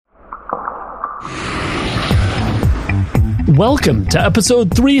Welcome to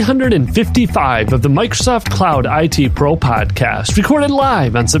episode 355 of the Microsoft Cloud IT Pro podcast, recorded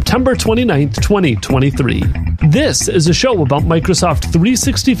live on September 29th, 2023. This is a show about Microsoft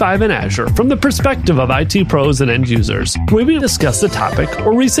 365 and Azure from the perspective of IT pros and end users, where we discuss the topic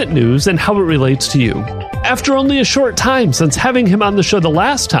or recent news and how it relates to you. After only a short time since having him on the show the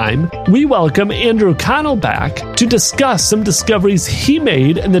last time, we welcome Andrew Connell back to discuss some discoveries he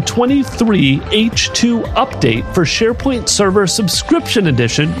made in the 23 H2 update for SharePoint Server Subscription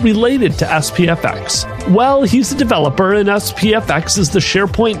Edition related to SPFX. While he's a developer and SPFX is the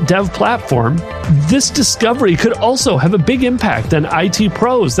SharePoint dev platform, this discovery could also have a big impact on IT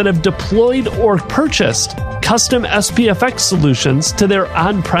pros that have deployed or purchased custom SPFX solutions to their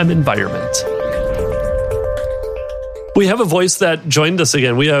on-prem environment. We have a voice that joined us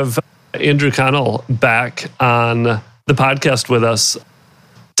again. We have Andrew Connell back on the podcast with us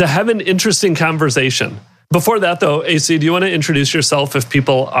to have an interesting conversation. Before that, though, AC, do you want to introduce yourself if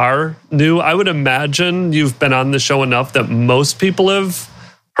people are new? I would imagine you've been on the show enough that most people have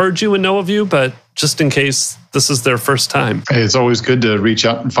heard you and know of you, but just in case this is their first time. Hey, it's always good to reach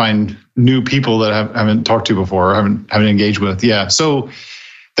out and find new people that I haven't talked to before or haven't engaged with. Yeah, so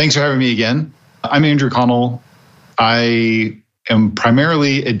thanks for having me again. I'm Andrew Connell. I am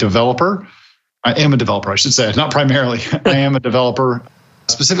primarily a developer. I am a developer, I should say. Not primarily. I am a developer,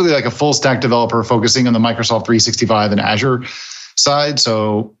 specifically like a full stack developer focusing on the Microsoft 365 and Azure side.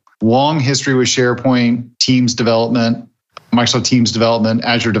 So long history with SharePoint, Teams development, Microsoft Teams development,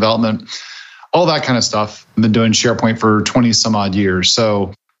 Azure development, all that kind of stuff. I've been doing SharePoint for 20 some odd years.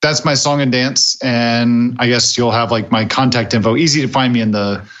 So that's my song and dance. And I guess you'll have like my contact info. Easy to find me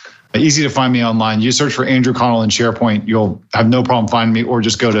online. You search for Andrew Connell in SharePoint, you'll have no problem finding me, or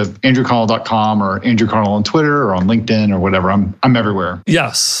just go to andrewconnell.com or Andrew Connell on Twitter or on LinkedIn or whatever. I'm everywhere.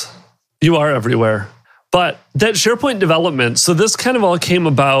 Yes, you are everywhere. But that SharePoint development, so this kind of all came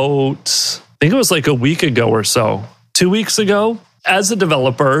about, I think it was like a week ago or so, 2 weeks ago. As a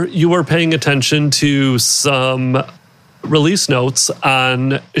developer, you were paying attention to some release notes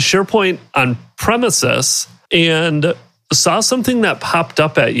on SharePoint on premises and saw something that popped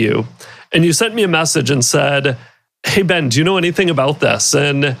up at you, and you sent me a message and said, "Hey, Ben, do you know anything about this?"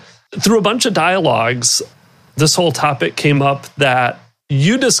 And through a bunch of dialogues, this whole topic came up that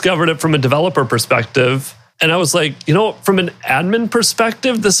you discovered it from a developer perspective. And I was like, from an admin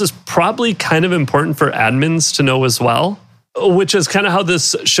perspective, this is probably kind of important for admins to know as well, which is kind of how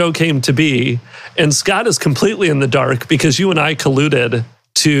this show came to be. And Scott is completely in the dark because you and I colluded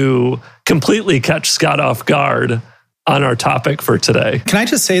to completely catch Scott off guard on our topic for today. Can I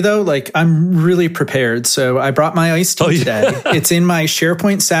just say though, I'm really prepared. So I brought my iced tea today. It's in my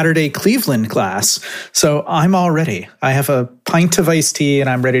SharePoint Saturday Cleveland class. So I'm all ready. I have a pint of iced tea and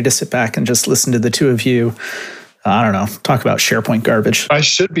I'm ready to sit back and just listen to the two of you, I don't know, talk about SharePoint garbage. I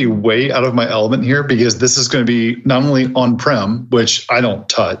should be way out of my element here because this is going to be not only on-prem, which I don't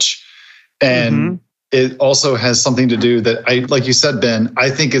touch, and it also has something to do that like you said, Ben,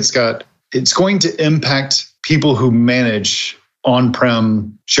 I think it's going to impact people who manage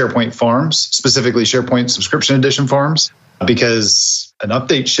on-prem SharePoint farms, specifically SharePoint Subscription Edition farms, because an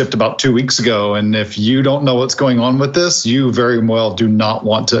update shipped about 2 weeks ago. And if you don't know what's going on with this, you very well do not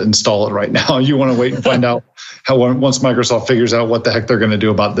want to install it right now. You want to wait and find out once Microsoft figures out what the heck they're going to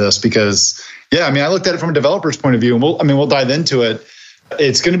do about this. Because, I looked at it from a developer's point of view, and we'll dive into it.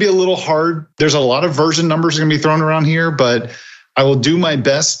 It's going to be a little hard. There's a lot of version numbers going to be thrown around here, but I will do my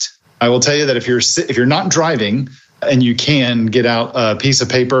best. I will tell you that if you're not driving and you can get out a piece of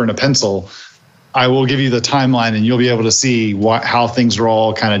paper and a pencil, I will give you the timeline and you'll be able to see how things are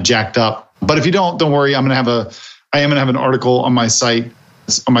all kind of jacked up. But if you don't worry. I am going to have an article on my site,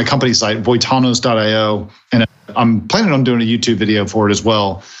 on my company site, voitanos.io, and I'm planning on doing a YouTube video for it as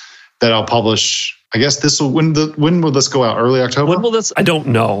well that I'll publish. I guess when will this go out? Early October? When will this? I don't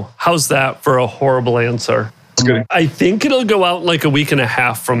know. How's that for a horrible answer? Good. I think it'll go out in like a week and a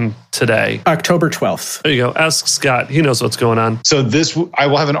half from today. October 12th. There you go. Ask Scott. He knows what's going on. So I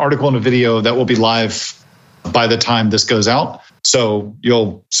will have an article and a video that will be live by the time this goes out. So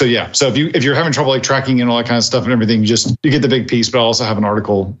if you're having trouble tracking and all that kind of stuff and everything, you get the big piece, but I'll also have an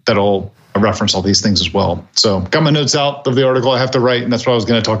article that'll reference all these things as well. So got my notes out of the article I have to write, and that's what I was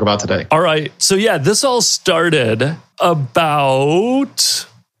going to talk about today. All right. So this all started about...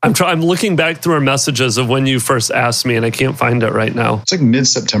 I'm looking back through our messages of when you first asked me, and I can't find it right now. It's like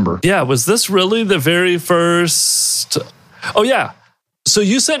mid-September. Yeah, was this really the very first? Oh, yeah. So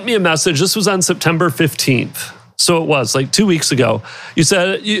you sent me a message. This was on September 15th. So it was like 2 weeks ago. You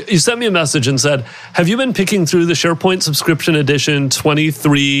said you sent me a message and said, "Have you been picking through the SharePoint Subscription Edition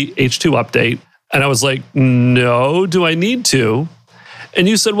 23 H2 update? And I was like, no, do I need to? And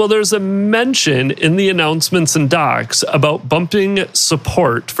you said, well, there's a mention in the announcements and docs about bumping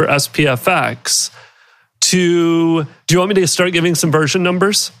support for SPFX to, do you want me to start giving some version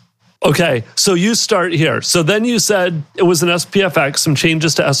numbers? Okay, so you start here. So then you said it was an SPFX, some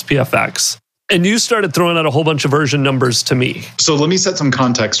changes to SPFX. And you started throwing out a whole bunch of version numbers to me. So let me set some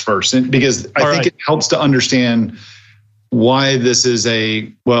context first, because I think it helps to understand why this is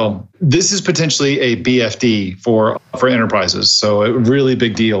this is potentially a BFD for enterprises. So a really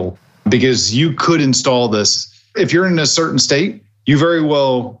big deal, because you could install this. If you're in a certain state, you very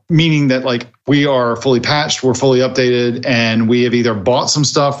well, meaning that like we are fully patched, we're fully updated, and we have either bought some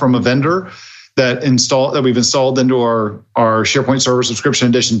stuff from a vendor that we've installed into our SharePoint Server Subscription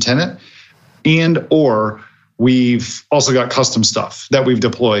Edition tenant, and or we've also got custom stuff that we've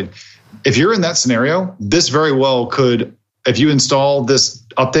deployed. If you're in that scenario, this very well could, if you install this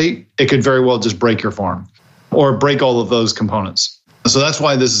update, it could very well just break your farm or break all of those components. So that's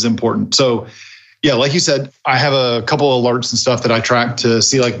why this is important. So yeah, like you said, I have a couple of alerts and stuff that I track to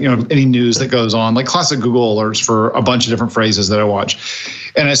see, like, any news that goes on, like classic Google alerts for a bunch of different phrases that I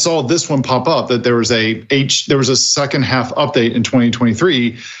watch. And I saw this one pop up that there was a second half update in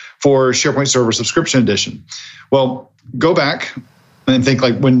 2023 for SharePoint Server Subscription Edition. Well, go back and think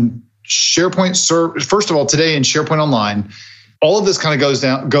like when SharePoint first of all, today in SharePoint Online, all of this kind of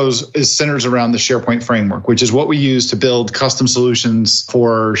centers around the SharePoint framework, which is what we use to build custom solutions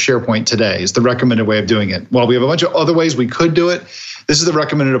for SharePoint today. Is the recommended way of doing it. While we have a bunch of other ways we could do it, this is the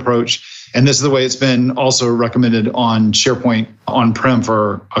recommended approach, and this is the way it's been also recommended on SharePoint on-prem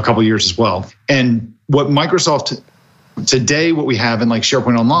for a couple of years as well. And what Microsoft today, what we have in like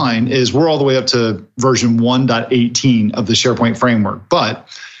SharePoint Online is we're all the way up to version 1.18 of the SharePoint framework, but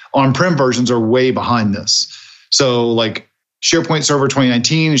on-prem versions are way behind this. So like SharePoint Server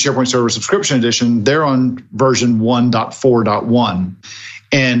 2019 and SharePoint Server Subscription Edition, they're on version 1.4.1.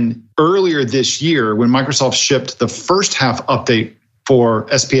 And earlier this year, when Microsoft shipped the first half update for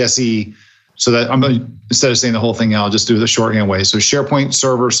SPSE, so that I'm going to, instead of saying the whole thing now, I'll just do the shorthand way. So SharePoint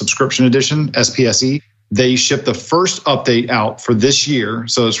Server Subscription Edition, SPSE, they shipped the first update out for this year.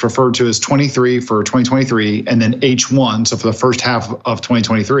 So it's referred to as 23 for 2023, and then H1, so for the first half of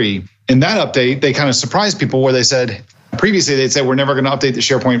 2023. In that update, they kind of surprised people where they said, previously they'd said, we're never going to update the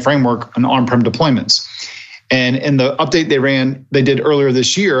SharePoint framework on on-prem deployments. And in the update they did earlier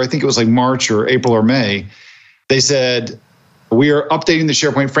this year, I think it was like March or April or May, they said, we are updating the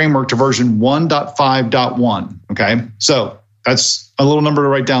SharePoint framework to version 1.5.1. Okay, so that's a little number to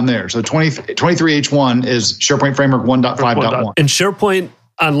write down there. So 23H1 is SharePoint framework 1.5.1. And SharePoint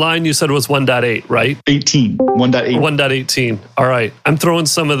Online, you said was 1.8, right? 1.8. 1.18. All right. I'm throwing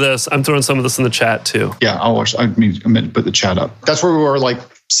some of this in the chat too. Yeah, I meant to put the chat up. That's where we were, like,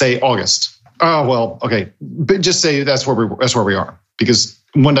 say August. Oh, well, okay. But just say that's where we are, because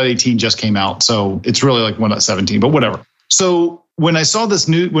 1.18 just came out. So it's really like 1.17, but whatever. So when I saw the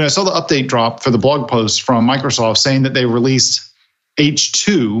update drop for the blog post from Microsoft saying that they released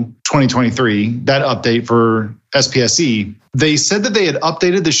H2 2023, that update for SPSE, they said that they had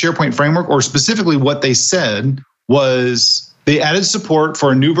updated the SharePoint framework, or specifically what they said was they added support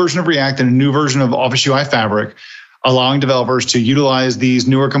for a new version of React and a new version of Office UI Fabric, allowing developers to utilize these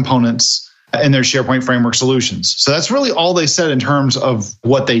newer components in their SharePoint framework solutions. So that's really all they said in terms of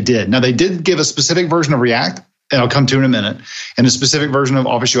what they did. Now, they did give a specific version of React, and I'll come to in a minute, and a specific version of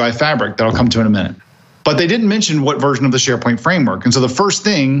Office UI Fabric that I'll come to in a minute. But they didn't mention what version of the SharePoint framework. And so the first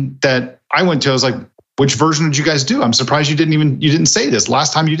thing that I went to, I was like, which version did you guys do? I'm surprised you didn't say this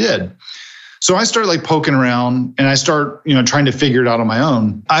last time you did. So I started like poking around, and I start, trying to figure it out on my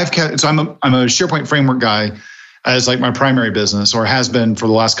own. I'm a SharePoint framework guy as like my primary business, or has been for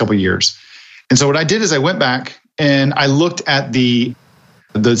the last couple of years. And so what I did is I went back and I looked at the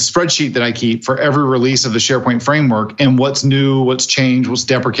spreadsheet that I keep for every release of the SharePoint framework, and what's new, what's changed, what's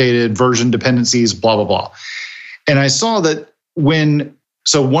deprecated, version dependencies, blah, blah, blah. And I saw that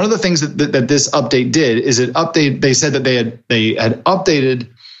so one of the things that this update did is they said that they had updated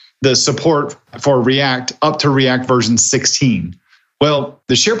the support for React up to React version 16. Well,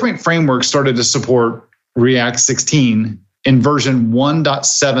 the SharePoint framework started to support React 16 in version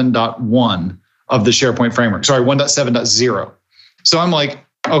 1.7.1 of the SharePoint framework. Sorry, 1.7.0. So I'm like,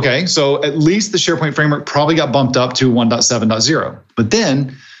 okay, so at least the SharePoint framework probably got bumped up to 1.7.0. But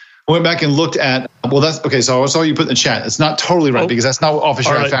then I went back and looked at, that's okay. So I saw you put in the chat. It's not totally right, because that's not what Office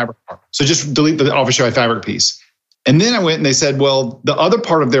UI Fabric are. So just delete the Office UI Fabric piece. And then I went and they said, well, the other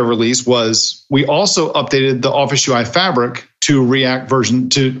part of their release was we also updated the Office UI Fabric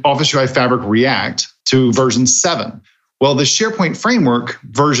to Office UI Fabric React to version 7. Well, the SharePoint framework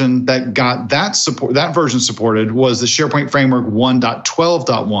version that got that version supported was the SharePoint framework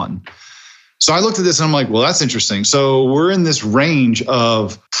 1.12.1. So I looked at this and I'm like, well, that's interesting. So we're in this range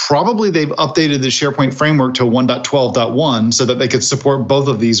of probably they've updated the SharePoint framework to 1.12.1 so that they could support both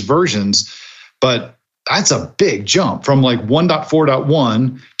of these versions. But that's a big jump from like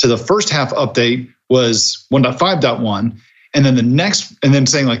 1.4.1 to the first half update was 1.5.1. And then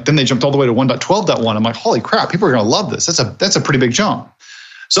saying like, then they jumped all the way to 1.12.1. I'm like, holy crap, people are going to love this. That's a pretty big jump.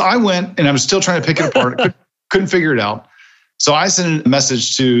 So I went and I was still trying to pick it apart. Couldn't figure it out. So I sent a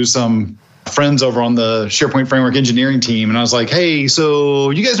message to some friends over on the SharePoint Framework engineering team. And I was like, hey,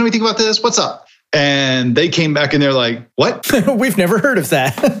 so you guys know anything about this? What's up? And they came back and they're like, what? We've never heard of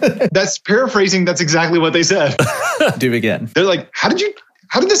that. That's paraphrasing. That's exactly what they said. Do again. They're like, how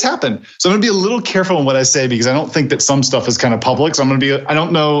did this happen? So I'm going to be a little careful in what I say because I don't think that some stuff is kind of public. So I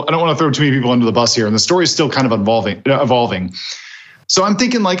don't want to throw too many people under the bus here. And the story is still kind of evolving. So I'm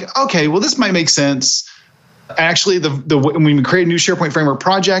thinking like, okay, well, this might make sense. Actually, when we create new SharePoint framework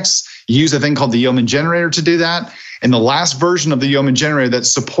projects, you use a thing called the Yeoman generator to do that. And the last version of the Yeoman generator that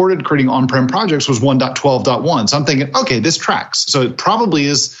supported creating on-prem projects was 1.12.1. So I'm thinking, okay, this tracks. So it probably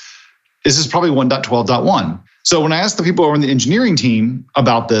is 1.12.1. So when I asked the people over in the engineering team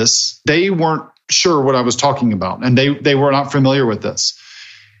about this, they weren't sure what I was talking about. And they were not familiar with this.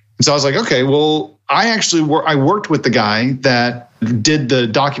 And so I was like, okay, well, I worked with the guy that did the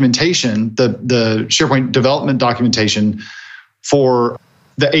documentation, the SharePoint development documentation for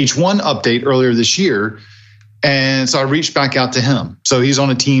the H1 update earlier this year. And so I reached back out to him. So he's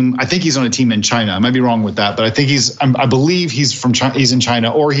on a team. I think he's on a team in China. I might be wrong with that, but I think I believe he's from China. He's in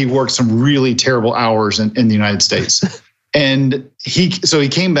China, or he worked some really terrible hours in the United States. And he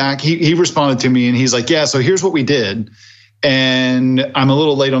came back. He responded to me, and he's like, "Yeah. So here's what we did, and I'm a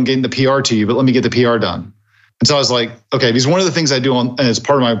little late on getting the PR to you, but let me get the PR done." And so I was like, "Okay." Because one of the things I do as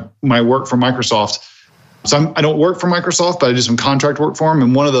part of my work for Microsoft. So I don't work for Microsoft, but I do some contract work for them,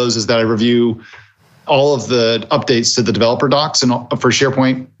 and one of those is that I review all of the updates to the developer docs and for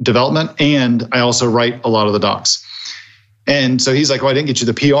SharePoint development. And I also write a lot of the docs. And so he's like, well, I didn't get you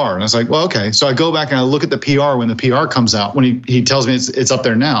the PR. And I was like, well, okay. So I go back and I look at the PR when the PR comes out, when he tells me it's up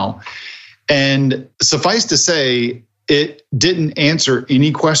there now. And suffice to say, it didn't answer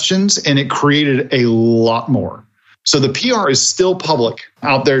any questions and it created a lot more. So the PR is still public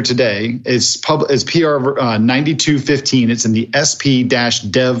out there today. It's PR 9215. It's in the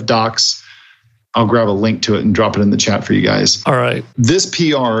SP-dev docs. I'll grab a link to it and drop it in the chat for you guys. All right. This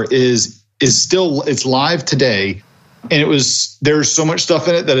PR is still, it's live today. And there's so much stuff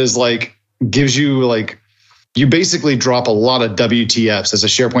in it that is like, gives you like, you basically drop a lot of WTFs as a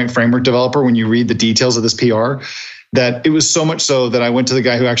SharePoint framework developer when you read the details of this PR, that it was so much so that I went to the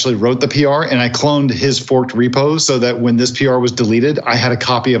guy who actually wrote the PR and I cloned his forked repo so that when this PR was deleted, I had a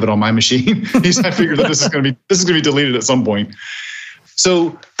copy of it on my machine. I figured that this is going to be deleted at some point.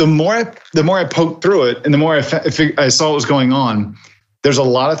 So the more I poked through it and the more I saw what was going on, there's a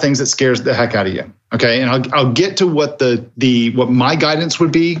lot of things that scares the heck out of you. Okay. And I'll get to what what my guidance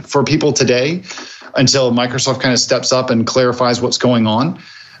would be for people today until Microsoft kind of steps up and clarifies what's going on.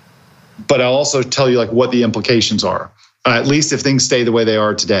 But I'll also tell you like what the implications are, at least if things stay the way they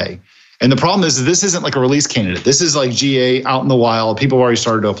are today. And the problem is this isn't like a release candidate. This is like GA out in the wild. People have already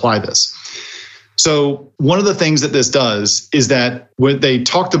started to apply this. So one of the things that this does is that when they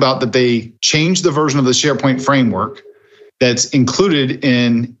talked about that they changed the version of the SharePoint framework that's included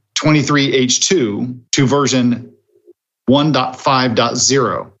in 23H2 to version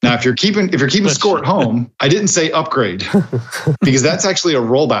 1.5.0. Now, if you're keeping score at home, I didn't say upgrade because that's actually a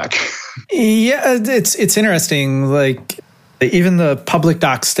rollback. Yeah, it's interesting. Like even the public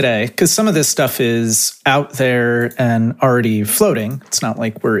docs today, because some of this stuff is out there and already floating. It's not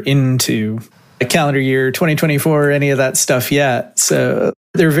like we're into a calendar year 2024 or any of that stuff yet. So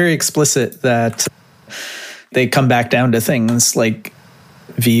they're very explicit that they come back down to things like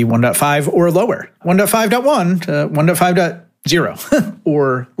v1.5 or lower, 1.5.1 to 1.5.0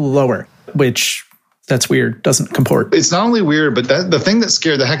 or lower, which that's weird, doesn't comport. It's not only weird, but the thing that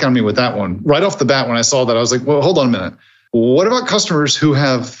scared the heck out of me with that one, right off the bat when I saw that, I was like, well, hold on a minute. What about customers who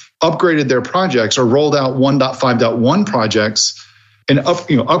have upgraded their projects or rolled out 1.5.1 projects and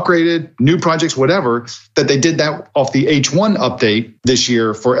upgraded new projects, whatever, that they did that off the H1 update this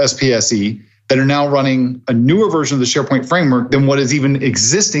year for SPSE that are now running a newer version of the SharePoint framework than what is even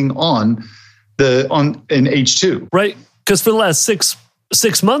existing in H2. Right. Because for the last six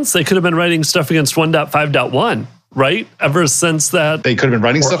months, they could have been writing stuff against 1.5.1. right? Ever since that. They could have been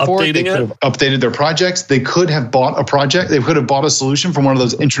writing stuff for it. They could have updated their projects. They could have bought a project. They could have bought a solution from one of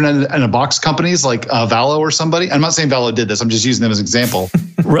those internet in a box companies like Valo or somebody. I'm not saying Valo did this. I'm just using them as an example.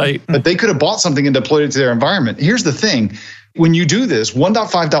 Right. But they could have bought something and deployed it to their environment. Here's the thing. When you do this,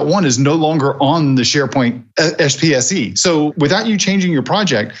 1.5.1 is no longer on the SharePoint SPSE. So without you changing your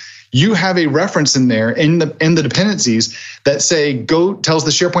project, you have a reference in there in the dependencies that say, tells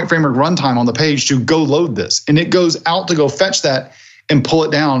the SharePoint Framework runtime on the page to go load this. And it goes out to go fetch that and pull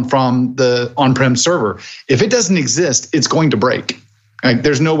it down from the on-prem server. If it doesn't exist, it's going to break. Like,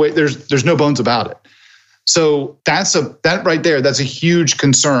 there's no way, there's no bones about it. So that right there, that's a huge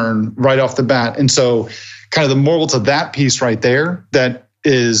concern right off the bat. And so kind of the moral to that piece right there, that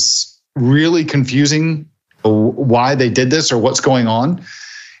is really confusing why they did this or what's going on,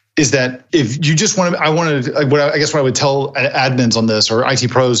 is that if you just want to, I guess what I would tell admins on this or IT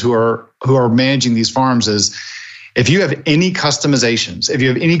pros who are managing these farms is, if you have any customizations, if you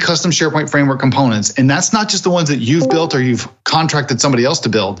have any custom SharePoint Framework components, and that's not just the ones that you've built or you've contracted somebody else to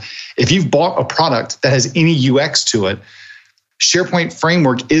build, if you've bought a product that has any UX to it, SharePoint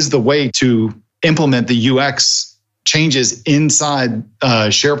Framework is the way to implement the UX changes inside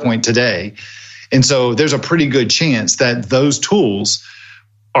SharePoint today. And so there's a pretty good chance that those tools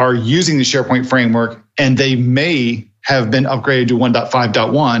are using the SharePoint Framework, and they may have been upgraded to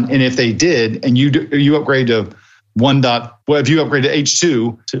 1.5.1. And if they did, and you upgrade to if you upgrade to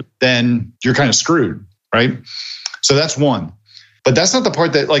H2, then you're kind of screwed, right? So that's one. But that's not the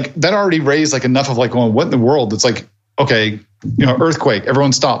part that, like, that already raised like enough of like, well, what in the world? It's like, okay, earthquake,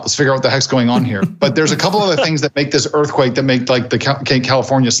 everyone stop. Let's figure out what the heck's going on here. But there's a couple other things that make this earthquake, that make like the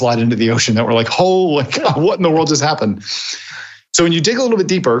California slide into the ocean, that were like, holy God, what in the world just happened? So when you dig a little bit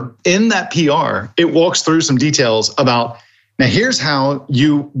deeper in that PR, it walks through some details about, now here's how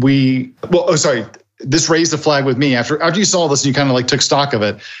this raised a flag with me after you saw this and you kind of like took stock of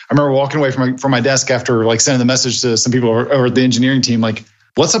it. I remember walking away from my desk after like sending the message to some people over at the engineering team, like,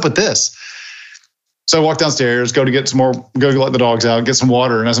 what's up with this? So I walked downstairs, go let the dogs out, get some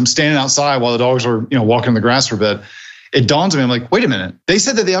water. And as I'm standing outside while the dogs are, walking in the grass for a bit, it dawns on me, I'm like, wait a minute. They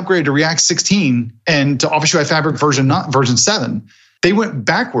said that they upgraded to React 16 and to Office UI Fabric version 7. They went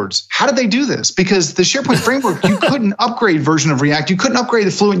backwards. How did they do this? Because the SharePoint Framework, you couldn't upgrade version of React. You couldn't upgrade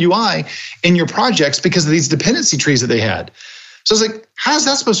the Fluent UI in your projects because of these dependency trees that they had. So I was like, how's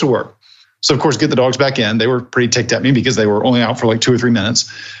that supposed to work? So of course, get the dogs back in. They were pretty ticked at me because they were only out for like 2 or 3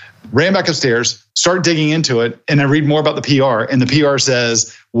 minutes. Ran back upstairs, start digging into it, and I read more about the PR. And the PR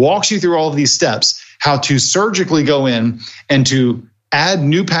says, walks you through all of these steps, how to surgically go in and to add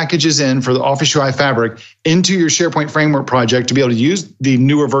new packages in for the Office UI Fabric into your SharePoint Framework project to be able to use the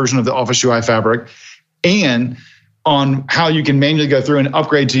newer version of the Office UI Fabric, and on how you can manually go through and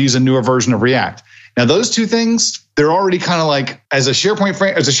upgrade to use a newer version of React. Now, those two things, they're already kind of like, as a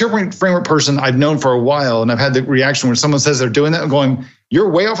SharePoint Framework person I've known for a while, and I've had the reaction when someone says they're doing that, I'm going, you're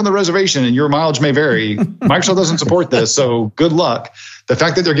way off on the reservation and your mileage may vary. Microsoft doesn't support this, so good luck. The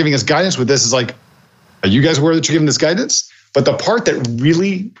fact that they're giving us guidance with this is like, are you guys aware that you're giving this guidance? But the part that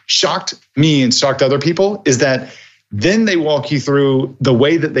really shocked me and shocked other people is that then they walk you through the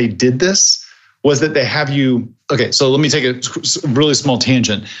way that they did this was that they have you, okay, so let me take a really small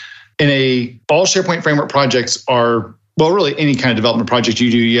tangent. All SharePoint Framework projects are, well, really any kind of development project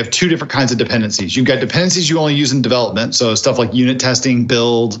you do, you have 2 different kinds of dependencies. You've got dependencies you only use in development, so stuff like unit testing,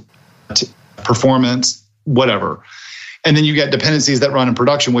 build, performance, whatever. And then you get dependencies that run in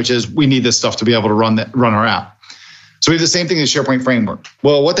production, which is we need this stuff to be able to run our app. So we have the same thing as SharePoint Framework.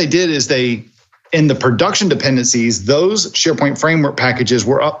 Well, what they did is in the production dependencies, those SharePoint Framework packages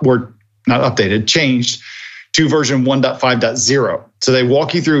were not updated, changed to version 1.5.0. So they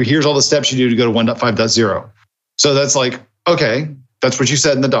walk you through, here's all the steps you do to go to 1.5.0. So that's like, okay, that's what you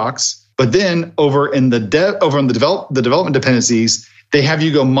said in the docs. But then over in the development dependencies, they have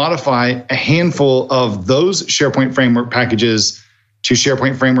you go modify a handful of those SharePoint Framework packages to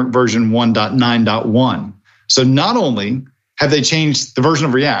SharePoint Framework version 1.9.1. So not only have they changed the version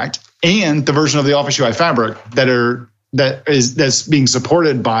of React and the version of the Office UI Fabric that's being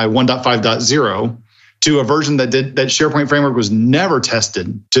supported by 1.5.0 to a version that SharePoint Framework was never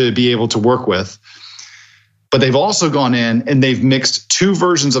tested to be able to work with, but they've also gone in and they've mixed 2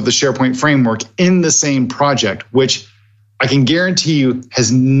 versions of the SharePoint Framework in the same project, which I can guarantee you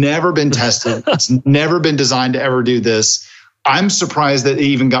has never been tested. It's never been designed to ever do this. I'm surprised that they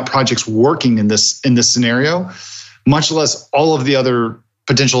even got projects working in this scenario, much less all of the other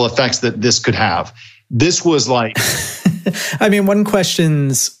potential effects that this could have. This was like, I mean, one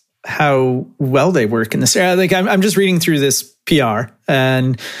question's how well they work in this area. Like I'm just reading through this PR,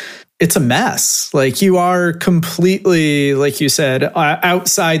 and it's a mess. Like you are completely, like you said,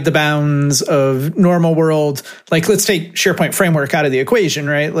 outside the bounds of normal world. Like let's take SharePoint framework out of the equation,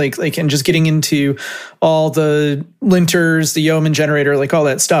 right? Like and just getting into all the linters, the Yeoman generator, like all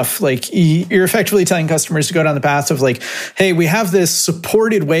that stuff. Like you're effectively telling customers to go down the path of like, hey, we have this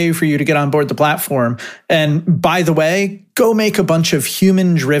supported way for you to get on board the platform. And by the way, go make a bunch of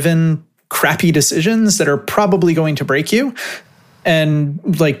human-driven crappy decisions that are probably going to break you.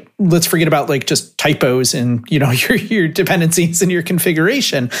 And like, let's forget about like just typos in, your dependencies and your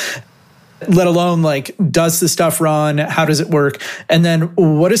configuration, let alone like, does the stuff run? How does it work? And then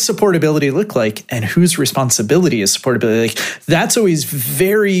what does supportability look like? And whose responsibility is supportability? Like that's always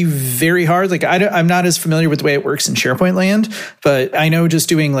very, very hard. Like I'm not as familiar with the way it works in SharePoint land, but I know just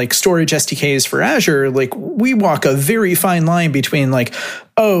doing like storage SDKs for Azure, like we walk a very fine line between like,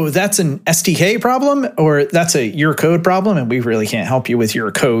 oh, that's an SDK problem or that's a your code problem. And we really can't help you with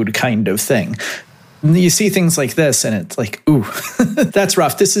your code kind of thing. You see things like this and it's like, ooh, that's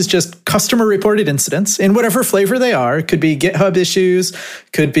rough. This is just customer reported incidents in whatever flavor they are. It could be GitHub issues,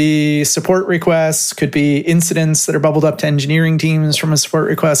 could be support requests, could be incidents that are bubbled up to engineering teams from a support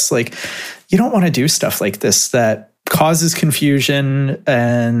request. Like you don't want to do stuff like this that causes confusion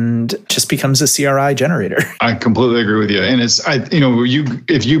and just becomes a CRI generator. I completely agree with you. And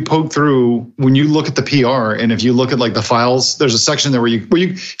if you poke through, when you look at the PR and if you look at like the files, there's a section there where if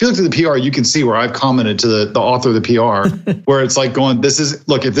you look at the PR, you can see where I've commented to the author of the PR where it's like going, if this is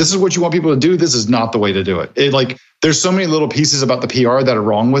what you want people to do, this is not the way to do it. There's so many little pieces about the PR that are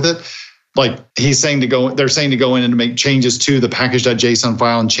wrong with it. Like they're saying to go in and make changes to the package.json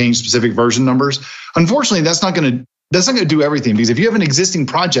file and change specific version numbers. Unfortunately, that's not going to do everything, because if you have an existing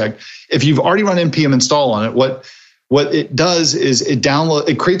project, if you've already run npm install on it, what it does is it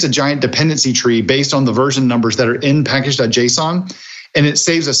creates a giant dependency tree based on the version numbers that are in package.json, and it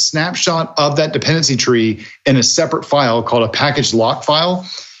saves a snapshot of that dependency tree in a separate file called a package lock file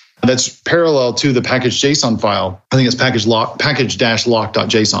that's parallel to the package.json file. I think it's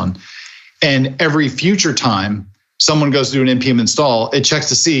package-lock.json. And every future time someone goes to do an npm install, it checks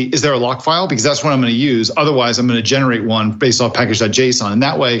to see, is there a lock file? Because that's what I'm going to use. Otherwise, I'm going to generate one based off package.json. And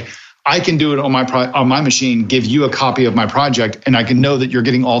that way, I can do it on my machine, give you a copy of my project, and I can know that you're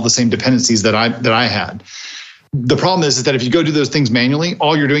getting all the same dependencies that I had. The problem is that if you go do those things manually,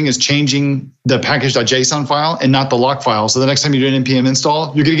 all you're doing is changing the package.json file and not the lock file. So the next time you do an npm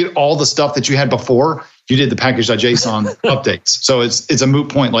install, you're going to get all the stuff that you had before you did the package.json updates. So it's a moot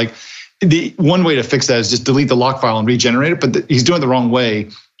point. Like, the one way to fix that is just delete the lock file and regenerate it, but he's doing it the wrong way.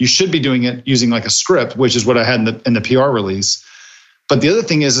 You should be doing it using like a script, which is what I had in the PR release. But the other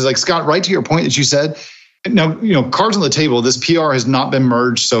thing is like, Scott, right to your point that you said, now, cards on the table, this PR has not been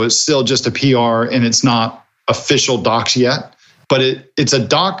merged, so it's still just a PR and it's not official docs yet, but it's a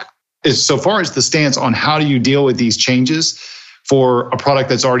doc so far as the stance on how do you deal with these changes for a product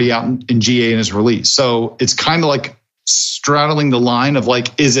that's already out in GA and is released. So it's kind of like straddling the line of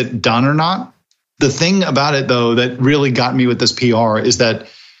like, is it done or not? The thing about it, though, that really got me with this PR is that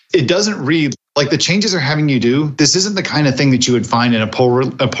it doesn't read like the changes they're having you do. This isn't the kind of thing that you would find in a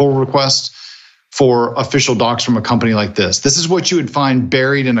pull request for official docs from a company like this. This is what you would find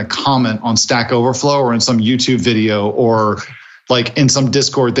buried in a comment on Stack Overflow or in some YouTube video or like in some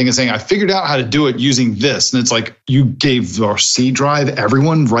Discord thing and saying, I figured out how to do it using this. And it's like, you gave your C drive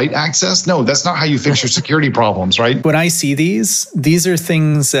everyone write access? No, that's not how you fix your security problems, right? When I see these are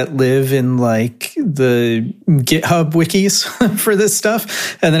things that live in like the GitHub wikis for this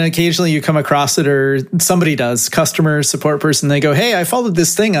stuff. And then occasionally you come across it or somebody does, customer support person, they go, hey, I followed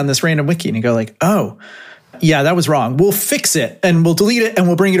this thing on this random wiki. And you go like, oh, yeah, that was wrong. We'll fix it and we'll delete it and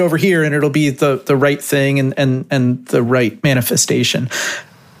we'll bring it over here and it'll be the right thing and the right manifestation.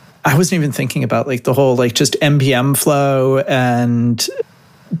 I wasn't even thinking about like the whole like just NPM flow and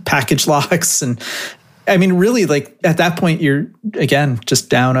package locks. And I mean, really, like at that point, you're again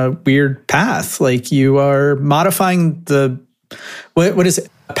just down a weird path. Like you are modifying what is it?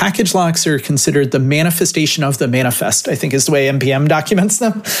 Package locks are considered the manifestation of the manifest, I think is the way NPM documents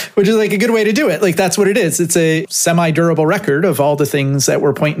them, which is like a good way to do it. Like that's what it is. It's a semi-durable record of all the things that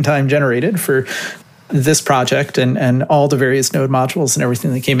were point in time generated for this project and all the various node modules and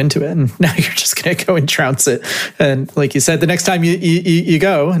everything that came into it. And now you're just going to go and trounce it. And like you said, the next time you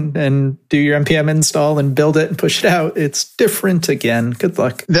go and do your NPM install and build it and push it out, it's different again. Good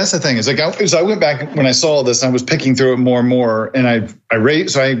luck. That's the thing. Is like I went back when I saw this, I was picking through it more and more. And I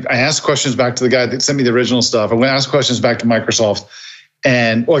asked questions back to the guy that sent me the original stuff. I went and asked questions back to Microsoft.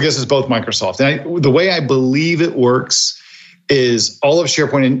 And I guess it's both Microsoft. And the way I believe it works is all of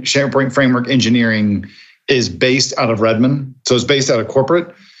SharePoint framework engineering is based out of Redmond. So it's based out of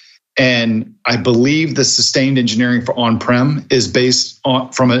corporate. And I believe the sustained engineering for on-prem is based on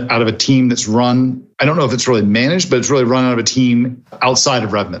out of a team that's run, I don't know if it's really managed, but it's really run out of a team outside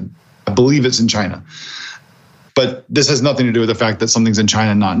of Redmond. I believe it's in China. But this has nothing to do with the fact that something's in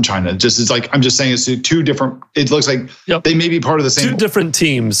China and not in China. I'm just saying it's two different, it looks like they may be part of the same. Two different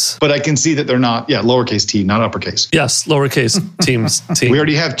teams. But I can see that they're not, lowercase t, not uppercase. Yes, lowercase teams. We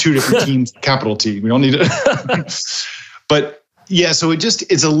already have two different teams, capital T. We don't need it. But yeah, so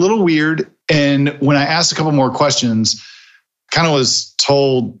it's a little weird. And when I asked a couple more questions, kind of was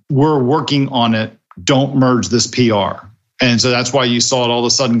told, we're working on it. Don't merge this PR. And so that's why you saw it all of a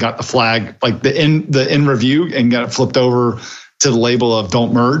sudden got the flag, like the in review, and got it flipped over to the label of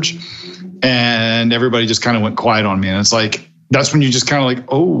don't merge. And everybody just kind of went quiet on me. And it's like, that's when you just kind of like,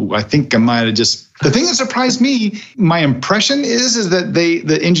 oh, I think I might have just. The thing that surprised me, my impression is that the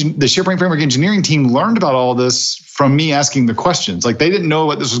SharePoint Framework engineering team learned about all this from me asking the questions. Like they didn't know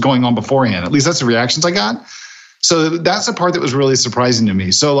what this was going on beforehand. At least that's the reactions I got. So that's the part that was really surprising to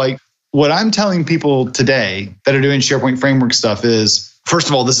me. So like, what I'm telling people today that are doing SharePoint Framework stuff is, first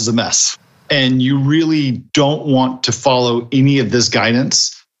of all, this is a mess. And you really don't want to follow any of this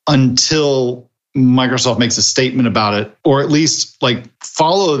guidance until Microsoft makes a statement about it, or at least like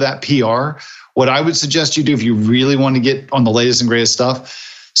follow that PR. What I would suggest you do if you really want to get on the latest and greatest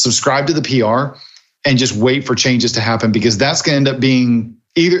stuff, subscribe to the PR and just wait for changes to happen, because that's going to end up being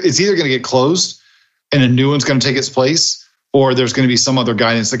it's either going to get closed and a new one's going to take its place, or there's going to be some other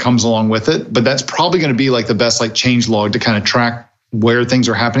guidance that comes along with it. But that's probably going to be like the best like change log to kind of track where things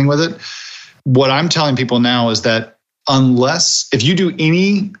are happening with it. What I'm telling people now is that if you do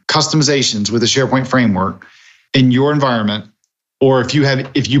any customizations with the SharePoint framework in your environment, or if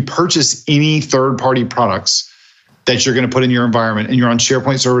you purchase any third-party products that you're going to put in your environment and you're on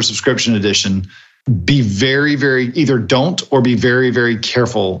SharePoint Server Subscription Edition, be very, very, either don't or be very, very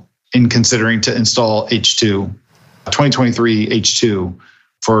careful in considering to install H2. 2023 H2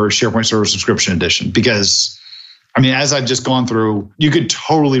 for SharePoint Server Subscription Edition, because I mean, as I've just gone through, you could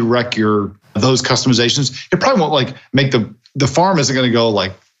totally wreck those customizations. It probably won't like make the farm isn't going to go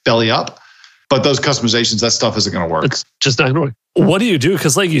like belly up, but those customizations, that stuff isn't going to work. It's just not going to work. What do you do?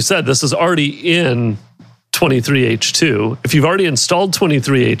 Because like you said, this is already in 23 H2. If you've already installed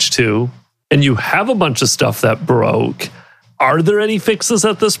 23 H2 and you have a bunch of stuff that broke, are there any fixes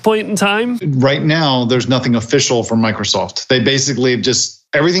at this point in time? Right now, there's nothing official from Microsoft. They basically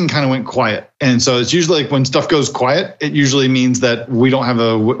everything kind of went quiet. And so it's usually like when stuff goes quiet, it usually means that we don't have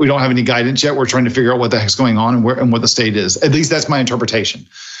any guidance yet. We're trying to figure out what the heck's going on and what the state is. At least that's my interpretation.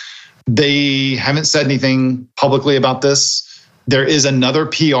 They haven't said anything publicly about this. There is another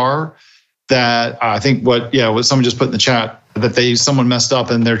PR that I think what someone just put in the chat, that someone messed up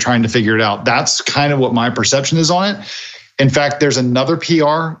and they're trying to figure it out. That's kind of what my perception is on it. In fact, there's another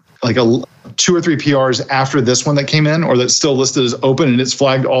PR, like 2 or 3 PRs after this one that came in, or that's still listed as open, and it's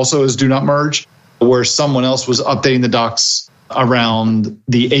flagged also as do not merge, where someone else was updating the docs around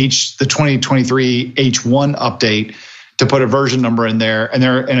the 2023 H1 update to put a version number in there. And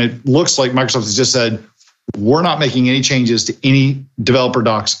it looks like Microsoft has just said, we're not making any changes to any developer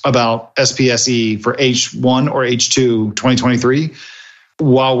docs about SPSE for H1 or H2 2023.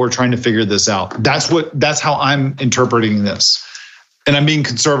 While we're trying to figure this out. That's how I'm interpreting this. And I'm being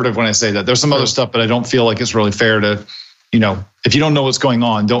conservative when I say that. There's some other stuff, but I don't feel like it's really fair to, if you don't know what's going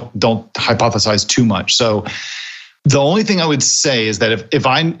on, don't hypothesize too much. So the only thing I would say is that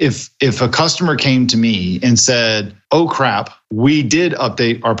if a customer came to me and said, oh crap, we did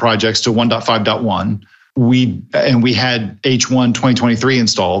update our projects to 1.5.1, we had H1 2023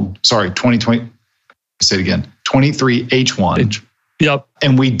 installed. Sorry, 2020. Say it again. 23 H1. Yep.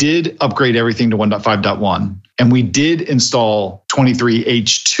 And we did upgrade everything to 1.5.1, and we did install 23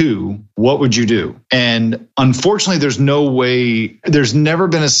 H2. What would you do? And unfortunately, there's never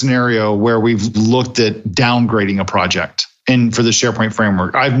been a scenario where we've looked at downgrading a project for the SharePoint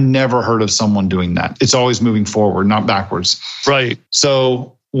framework. I've never heard of someone doing that. It's always moving forward, not backwards. Right.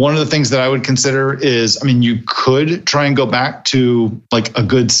 So one of the things that I would consider is, you could try and go back to like a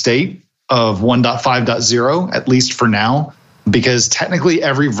good state of 1.5.0, at least for now. Because technically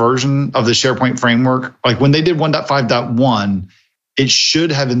every version of the SharePoint framework, like when they did 1.5.1, it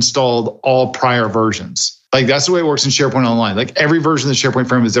should have installed all prior versions. Like that's the way it works in SharePoint Online. Like every version of the SharePoint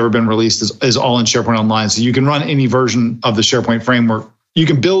framework that's ever been released is all in SharePoint Online. So you can run any version of the SharePoint framework. You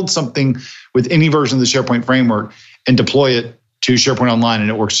can build something with any version of the SharePoint framework and deploy it to SharePoint Online,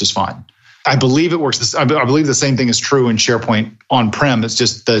 and it works just fine. I believe it works. I believe the same thing is true in SharePoint on-prem. It's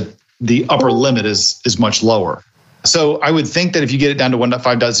just the upper limit is much lower. So I would think that if you get it down to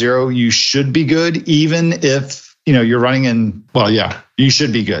 1.5.0, you should be good, even if you're running in, you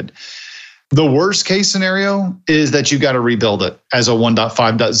should be good. The worst case scenario is that you got to rebuild it as a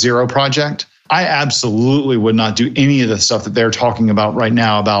 1.5.0 project. I absolutely would not do any of the stuff that they're talking about right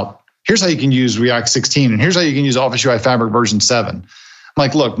now about here's how you can use React 16 and here's how you can use Office UI Fabric version 7. I'm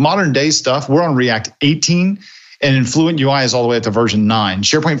like, look, modern day stuff, we're on React 18 and Fluent UI is all the way up to version 9.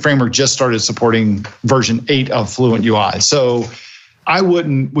 SharePoint Framework just started supporting version 8 of Fluent UI. So I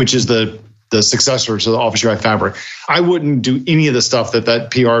wouldn't, which is the successor to the Office UI Fabric, I wouldn't do any of the stuff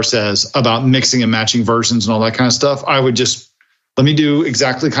that PR says about mixing and matching versions and all that kind of stuff. I would just, let me do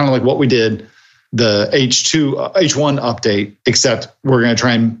exactly kind of like what we did, the H1 update, except we're going to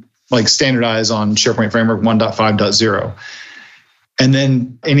try and like standardize on SharePoint Framework 1.5.0. And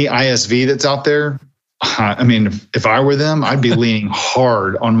then any ISV that's out there, I mean, if I were them, I'd be leaning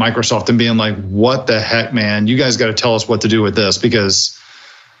hard on Microsoft and being like, what the heck, man? You guys got to tell us what to do with this, because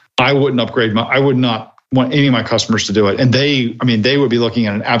I wouldn't upgrade I would not want any of my customers to do it. And they would be looking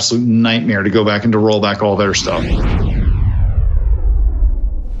at an absolute nightmare to go back and to roll back all their stuff.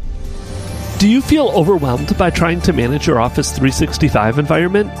 Do you feel overwhelmed by trying to manage your Office 365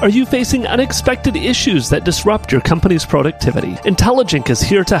 environment? Are you facing unexpected issues that disrupt your company's productivity? Intelligent is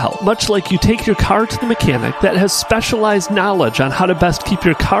here to help. Much like you take your car to the mechanic that has specialized knowledge on how to best keep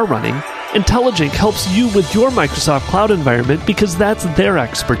your car running, Intelligent helps you with your Microsoft Cloud environment because that's their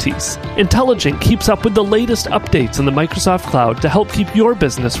expertise. Intelligent keeps up with the latest updates in the Microsoft Cloud to help keep your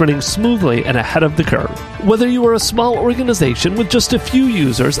business running smoothly and ahead of the curve. Whether you are a small organization with just a few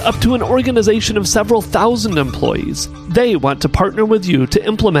users up to an organization of several thousand employees, they want to partner with you to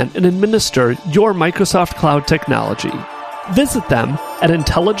implement and administer your Microsoft Cloud technology. Visit them at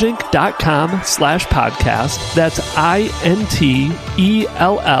intelligink.com/podcast. That's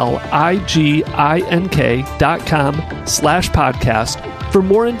INTELLIGINK.com/podcast for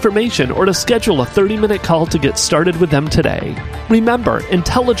more information or to schedule a 30-minute call to get started with them today. Remember,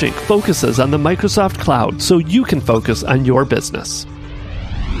 Intelligink focuses on the Microsoft Cloud so you can focus on your business.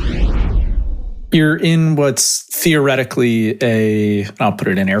 You're in what's theoretically I'll put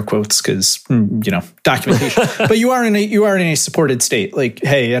it in air quotes because, documentation, but you are in a supported state. Like,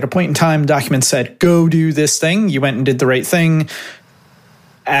 hey, at a point in time, documents said, go do this thing. You went and did the right thing.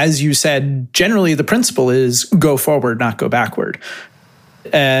 As you said, generally the principle is go forward, not go backward.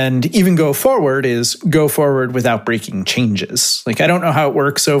 And even go forward is go forward without breaking changes. Like, I don't know how it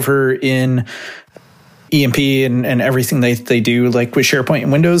works over in EMP and everything they do, like with SharePoint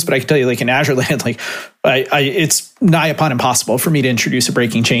and Windows, but I can tell you, like in Azure land, like it's nigh upon impossible for me to introduce a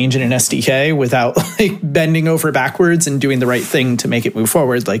breaking change in an SDK without like bending over backwards and doing the right thing to make it move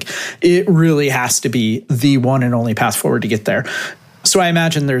forward. Like, it really has to be the one and only path forward to get there. So I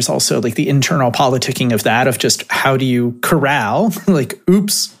imagine there's also like the internal politicking of that, of just how do you corral, like,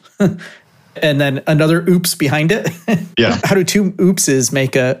 oops, and then another oops behind it. Yeah. How do two oopses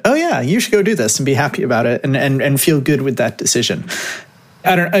make oh yeah, you should go do this and be happy about it and feel good with that decision?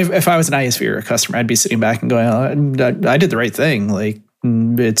 I don't know. If I was an ISV or a customer, I'd be sitting back and going, I did the right thing. Like,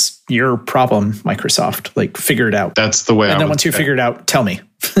 it's your problem, Microsoft. Like, figure it out. That's the way. And then once you figure it out, tell me.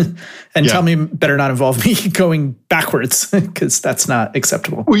 And tell me better not involve me going backwards, because that's not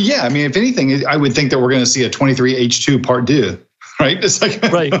acceptable. Well, yeah. I mean, if anything, I would think that we're going to see a 23H2 part 2. Right? It's like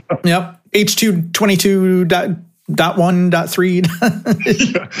right. Yep. H2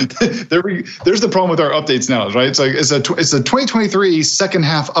 22.1.3. There's the problem with our updates now, right? It's like it's a 2023 second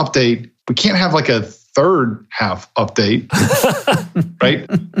half update. We can't have like a third half update, right?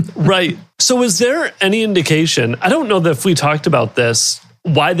 Right. So is there any indication, I don't know that if we talked about this,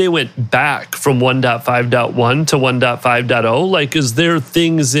 why they went back from 1.5.1 to 1.5.0? Like, is there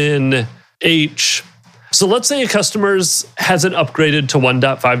things in So let's say a customer hasn't upgraded to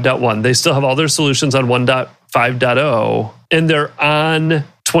 1.5.1. They still have all their solutions on 1.5.0, and they're on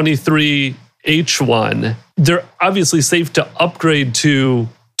 23H1. They're obviously safe to upgrade to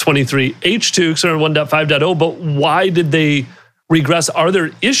 23H2 because they're on 1.5.0, but why did they regress? Are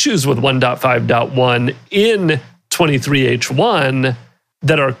there issues with 1.5.1 in 23H1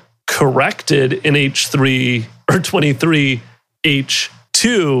 that are corrected in H3 or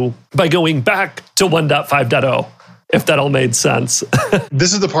 23H2 by going back to 1.5.0, if that all made sense?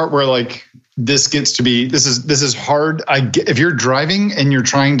 This is the part where like this gets to be, this is hard. If you're driving and you're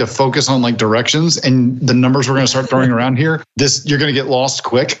trying to focus on like directions and the numbers we're going to start throwing around here, you're going to get lost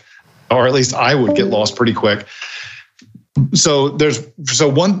quick, or at least I would get lost pretty quick. Before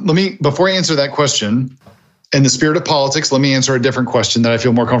I answer that question, in the spirit of politics, let me answer a different question that I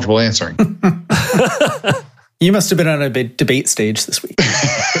feel more comfortable answering. You must have been on a big debate stage this week.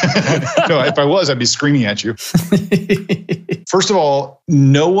 No, if I was, I'd be screaming at you. first of all,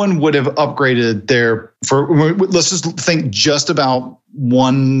 no one would have upgraded let's just think just about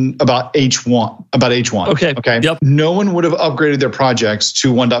H1. Okay. Yep. No one would have upgraded their projects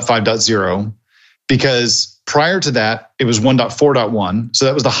to 1.5.0 because prior to that, it was 1.4.1. So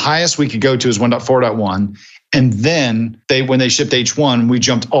that was the highest we could go to is 1.4.1. And then when they shipped H1, we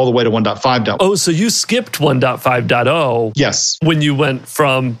jumped all the way to 1.5.1. Oh, so you skipped 1.5.0. Yes. When you went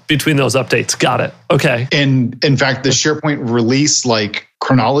from between those updates. Got it. Okay. And in fact, the SharePoint release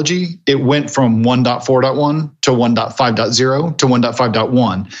chronology, it went from 1.4.1 to 1.5.0 to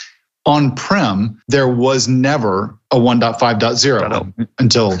 1.5.1. On-prem, there was never a 1.5.0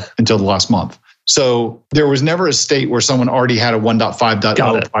 until the last month. So there was never a state where someone already had a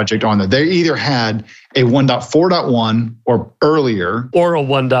 1.5.0 project on there. They either had a 1.4.1 or earlier, or a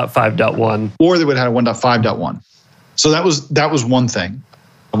 1.5.1, or they would have had a 1.5.1. So that was one thing.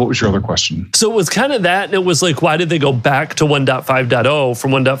 What was your other question? So it was kind of that, and it was like, why did they go back to 1.5.0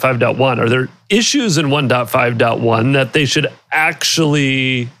 from 1.5.1? Are there issues in 1.5.1 that they should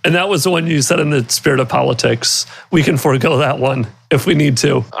actually, and that was the one you said in the spirit of politics, we can forego that one if we need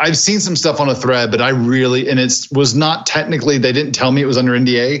to. I've seen some stuff on a thread, but and it was not technically, they didn't tell me it was under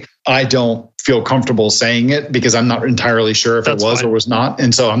NDA. I don't feel comfortable saying it because I'm not entirely sure if it was or was not.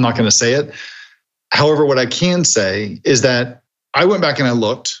 And so I'm not going to say it. However, what I can say is that I went back and I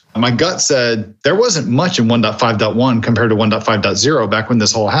looked. My gut said there wasn't much in 1.5.1 compared to 1.5.0 back when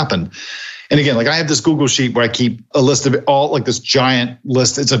this all happened. And again, I have this Google sheet where I keep a list of it all, this giant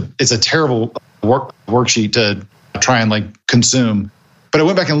list. It's a terrible worksheet to try and consume. But I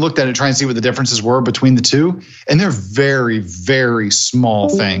went back and looked at it, trying to see what the differences were between the two. And they're very, very small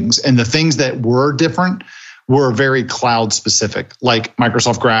things. And the things that were different were very cloud specific, like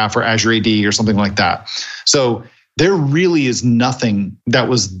Microsoft Graph or Azure AD or something like that. So there really is nothing that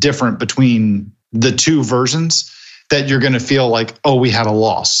was different between the two versions that you're going to feel like, oh, we had a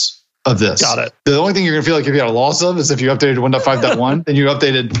loss of this. Got it. The only thing you're going to feel like if you had a loss of is if you updated to 1.5.1, then you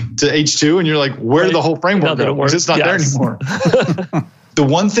updated to H2 and you're like, where did the whole framework go? Because it's not there anymore. The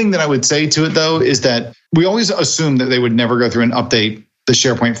one thing that I would say to it, though, is that we always assume that they would never go through and update the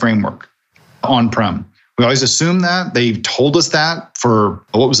SharePoint framework on-prem. We always assume that. They told us that for,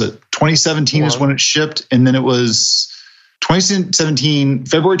 2017 is when it shipped. And then it was February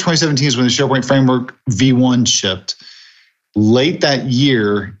 2017 is when the SharePoint Framework V1 shipped. Late that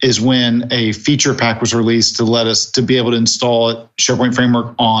year is when a feature pack was released to let us to be able to install SharePoint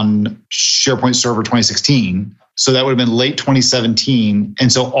Framework on SharePoint Server 2016. So that would have been late 2017. And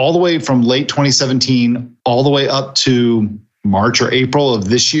so all the way from late 2017, all the way up to March or April of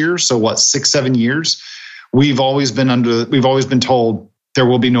this year. So 6-7 years, we've always been told there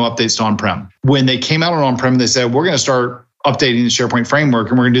will be no updates to on-prem. When they came out on-prem, they said, we're going to start updating the SharePoint framework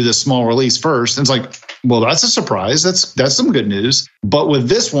and we're going to do this small release first. And it's like, well, that's a surprise. That's some good news. But with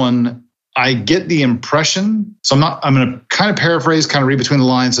this one, I get the impression, so I'm going to kind of paraphrase, kind of read between the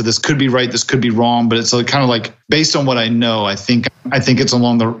lines. So this could be right, this could be wrong, but it's kind of based on what I know, I think it's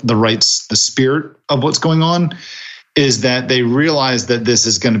along the spirit of what's going on, is that they realize that this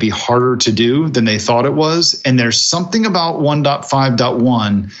is going to be harder to do than they thought it was. And there's something about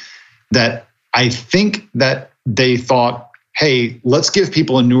 1.5.1 that I think that they thought, hey, let's give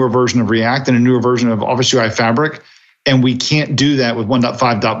people a newer version of React and a newer version of Office UI Fabric. And we can't do that with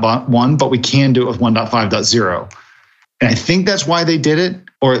 1.5.1, but we can do it with 1.5.0. And I think that's why they did it,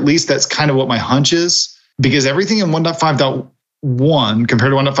 or at least that's kind of what my hunch is, because everything in 1.5.1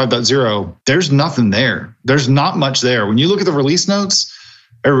 compared to 1.5.0, there's nothing there. There's not much there. When you look at the release notes,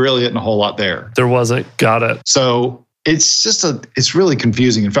 there really isn't a whole lot there. There wasn't. Got it. So it's really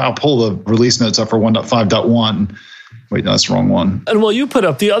confusing. In fact, I'll pull the release notes up for 1.5.1. Wait, no, that's the wrong one. And while you put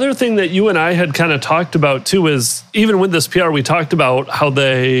up, the other thing that you and I had kind of talked about too is, even with this PR, we talked about how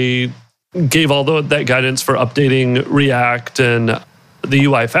they gave all that guidance for updating React and the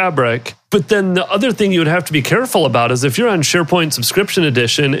UI Fabric. But then the other thing you would have to be careful about is if you're on SharePoint Subscription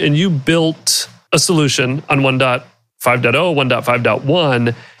Edition and you built a solution on 1.5.0,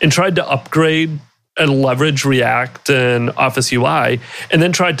 1.5.1, and tried to upgrade and leverage React and Office UI, and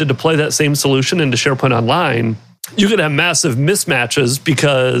then tried to deploy that same solution into SharePoint Online, you could have massive mismatches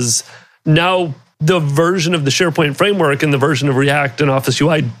because now the version of the SharePoint framework and the version of React and Office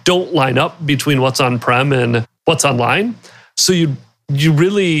UI don't line up between what's on-prem and what's online. So you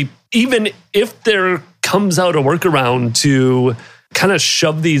really, even if there comes out a workaround to kind of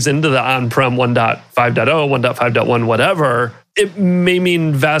shove these into the on-prem 1.5.0, 1.5.1, whatever, it may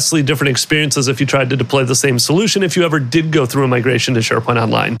mean vastly different experiences if you tried to deploy the same solution, if you ever did go through a migration to SharePoint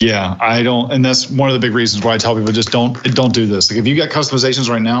Online. Yeah, I don't. And that's one of the big reasons why I tell people just don't do this. Like if you got customizations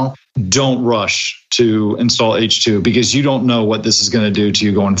right now, don't rush to install H2 because you don't know what this is going to do to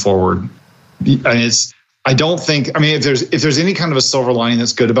you going forward. If there's any kind of a silver lining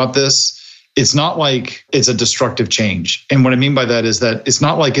that's good about this, it's not like it's a destructive change. And what I mean by that is that it's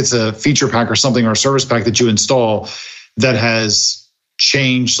not like it's a feature pack or something or a service pack that you install that has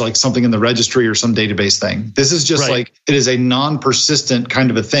changed like something in the registry or some database thing. This is just like, it is a non-persistent kind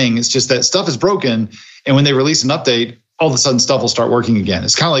of a thing. It's just that stuff is broken. And when they release an update, all of a sudden stuff will start working again.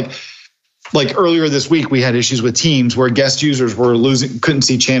 It's kind of like earlier this week, we had issues with Teams where guest users were couldn't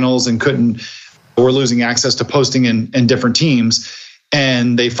see channels and were losing access to posting in different teams.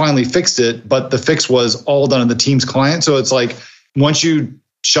 And they finally fixed it, but the fix was all done in the Teams client. So it's like, once you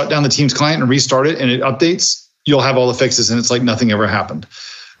shut down the Teams client and restart it and it updates, you'll have all the fixes and it's like nothing ever happened.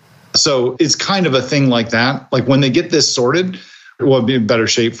 So it's kind of a thing like that. Like when they get this sorted, we'll be in better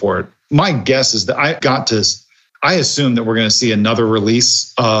shape for it. My guess is that I assume that we're going to see another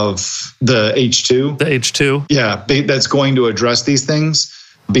release of the H2. The H2? Yeah, that's going to address these things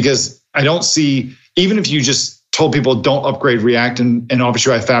because I don't see, even if you just told people don't upgrade React and Office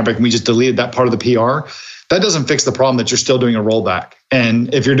UI Fabric and we just deleted that part of the PR, that doesn't fix the problem that you're still doing a rollback.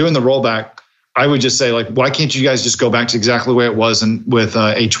 And if you're doing the rollback, I would just say, like, why can't you guys just go back to exactly the way it was with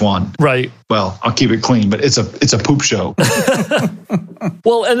H1? Right. Well, I'll keep it clean, but it's a poop show.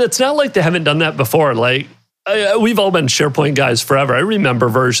 Well, and it's not like they haven't done that before. Like, we've all been SharePoint guys forever. I remember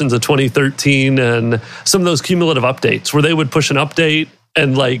versions of 2013 and some of those cumulative updates where they would push an update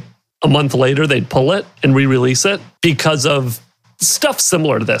and like a month later they'd pull it and re-release it because of stuff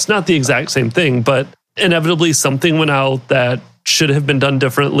similar to this. Not the exact same thing, but inevitably something went out that should have been done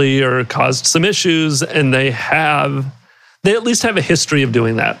differently or caused some issues, and they at least have a history of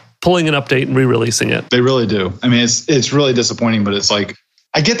doing that, pulling an update and re-releasing it. They really do. I mean, it's really disappointing, but it's like,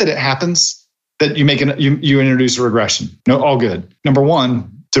 I get that it happens, that you introduce a regression. No, all good. Number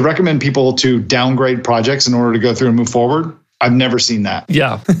one, to recommend people to downgrade projects in order to go through and move forward, I've never seen that.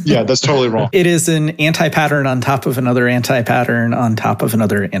 Yeah. Yeah, that's totally wrong. It is an anti-pattern on top of another anti-pattern on top of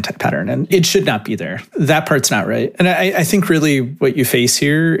another anti-pattern. And it should not be there. That part's not right. And I think really what you face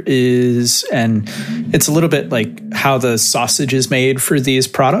here is, and it's a little bit like how the sausage is made for these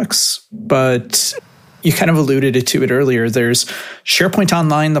products, but you kind of alluded to it earlier. There's SharePoint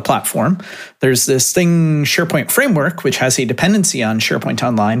Online, the platform. There's this thing, SharePoint Framework, which has a dependency on SharePoint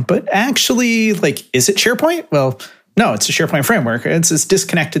Online. But actually, like, is it SharePoint? Well, no, it's a SharePoint framework. It's this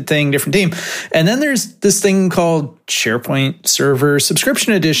disconnected thing, different team. And then there's this thing called SharePoint Server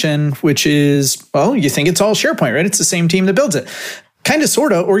Subscription Edition, which is, well, you think it's all SharePoint, right? It's the same team that builds it. Kind of,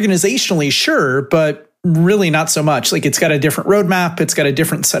 sort of, organizationally, sure, but really not so much. Like, it's got a different roadmap, it's got a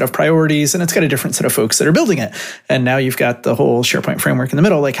different set of priorities, and it's got a different set of folks that are building it. And now you've got the whole SharePoint framework in the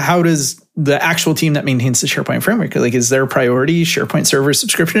middle. Like, how does the actual team that maintains the SharePoint framework, like, is their priority SharePoint Server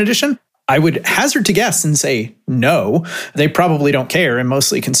Subscription Edition? I would hazard to guess and say no. They probably don't care and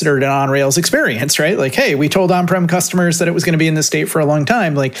mostly consider it an on-rails experience, right? Like, hey, we told on-prem customers that it was going to be in this state for a long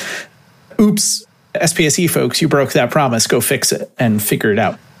time. Like, oops, SPSE folks, you broke that promise. Go fix it and figure it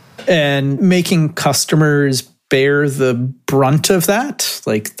out. And making customers bear the brunt of that,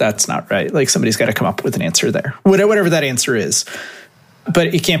 like, that's not right. Like, somebody's got to come up with an answer there, whatever that answer is.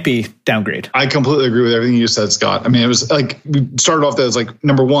 But it can't be downgrade. I completely agree with everything you said, Scott. I mean, it was like, we started off as like,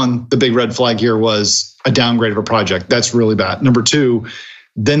 number one, the big red flag here was a downgrade of a project. That's really bad. Number two,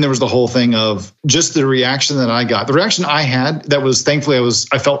 then there was the whole thing of just the reaction that I got. The reaction I had, that was, thankfully,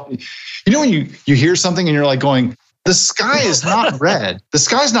 I felt, you know, when you hear something and you're like going, the sky is not red. The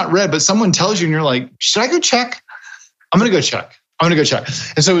sky's not red, but someone tells you and you're like, should I go check? I'm going to go check.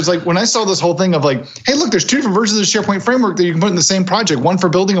 And so it's like, when I saw this whole thing of like, hey, look, there's two different versions of the SharePoint framework that you can put in the same project, one for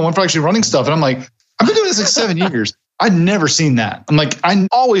building and one for actually running stuff. And I'm like, I've been doing this like 7 years. I'd never seen that. I'm like, I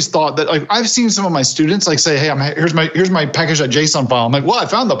always thought that, like, I've seen some of my students like say, hey, here's my package.json file. I'm like, well, I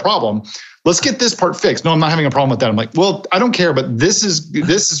found the problem. Let's get this part fixed. No, I'm not having a problem with that. I'm like, well, I don't care, but this is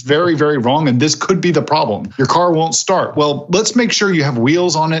very, very wrong. And this could be the problem. Your car won't start. Well, let's make sure you have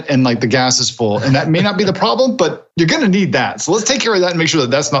wheels on it and like the gas is full. And that may not be the problem, but you're going to need that. So let's take care of that and make sure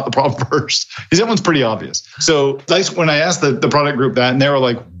that that's not the problem first. Because that one's pretty obvious. So that's when I asked the product group that, and they were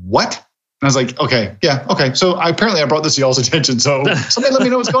like, what? And I was like, okay, yeah, okay. So apparently I brought this to y'all's attention. So somebody let me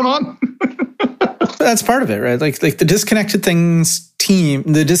know what's going on. That's part of it, right? Like the disconnected teams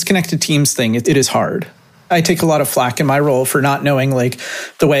thing, it is hard. I take a lot of flack in my role for not knowing like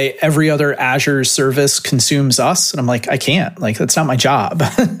the way every other Azure service consumes us. And I'm like, I can't, like, that's not my job.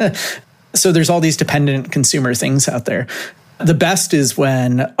 So there's all these dependent consumer things out there. The best is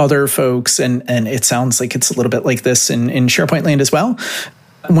when other folks, and it sounds like it's a little bit like this in SharePoint land as well,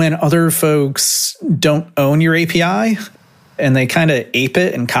 when other folks don't own your API and they kind of ape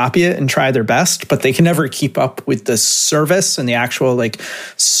it and copy it and try their best, but they can never keep up with the service and the actual like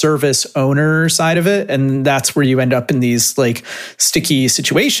service owner side of it. And that's where you end up in these like sticky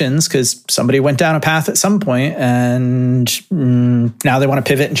situations because somebody went down a path at some point and now they want to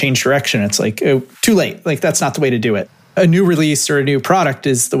pivot and change direction. It's like, oh, too late. Like that's not the way to do it. A new release or a new product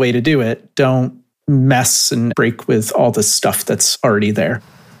is the way to do it. Don't mess and break with all the stuff that's already there.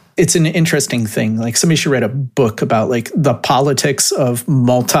 It's an interesting thing. Like somebody should write a book about like the politics of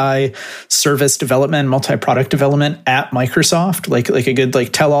multi-service development, multi-product development at Microsoft, like a good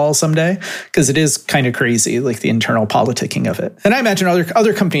like tell-all someday, because it is kind of crazy, like the internal politicking of it. And I imagine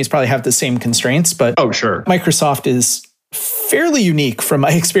other companies probably have the same constraints, but oh, sure. Microsoft is fairly unique from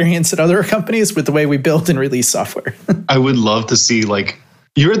my experience at other companies with the way we build and release software. I would love to see like,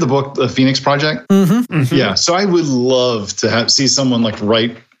 you read the book, The Phoenix Project? Mm-hmm. Mm-hmm. Yeah. So I would love to see someone like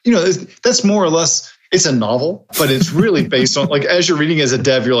write, that's more or less, it's a novel, but it's really based on like, as you're reading as a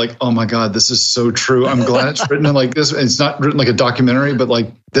dev, you're like, oh my God, this is so true. I'm glad it's written in like this. It's not written like a documentary, but like,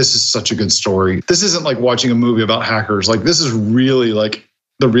 this is such a good story. This isn't like watching a movie about hackers. Like this is really like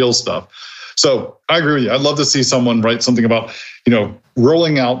the real stuff. So I agree with you. I'd love to see someone write something about,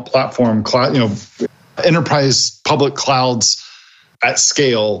 rolling out platform cloud, enterprise public clouds at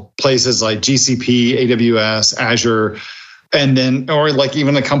scale, places like GCP, AWS, Azure, and then, or like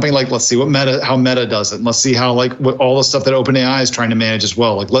even a company like, let's see how Meta does it. And let's see how like what all the stuff that OpenAI is trying to manage as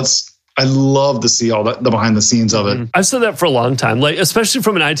well. Like I love to see all that, the behind the scenes of it. I've said that for a long time, like especially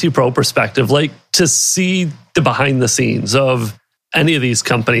from an IT pro perspective, like to see the behind the scenes of any of these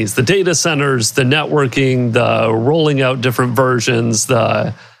companies, the data centers, the networking, the rolling out different versions,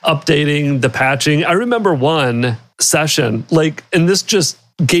 the updating, the patching. I remember one session, and this just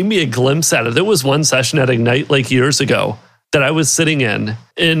gave me a glimpse at it. There was one session at Ignite years ago that I was sitting in,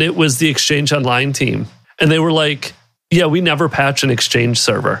 and it was the Exchange Online team. And they were like, yeah, we never patch an Exchange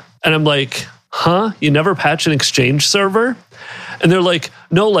server. And I'm like, huh? You never patch an Exchange server? And they're like,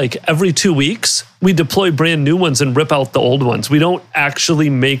 no, every 2 weeks, we deploy brand new ones and rip out the old ones. We don't actually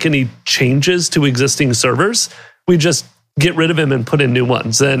make any changes to existing servers. We just get rid of them and put in new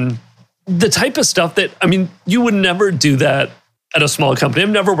ones. And the type of stuff that, you would never do that at a small company. I've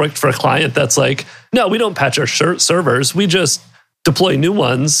never worked for a client that's like, no, we don't patch our servers. We just deploy new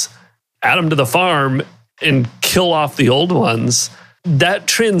ones, add them to the farm, and kill off the old ones. That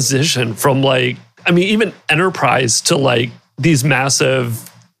transition from even enterprise to these massive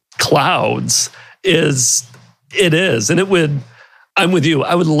clouds I'm with you.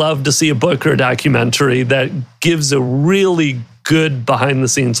 I would love to see a book or a documentary that gives a really good behind the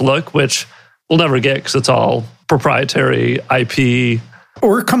scenes look, which we'll never get because it's all proprietary IP.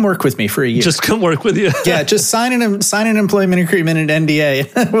 Or come work with me for a year. Just come work with you. Yeah, just sign an employment agreement and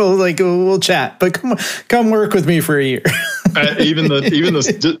NDA. We'll chat, but come work with me for a year. Even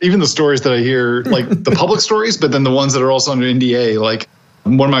the stories that I hear, like the public stories, but then the ones that are also under NDA. Like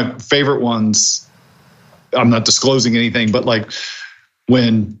one of my favorite ones, I'm not disclosing anything, but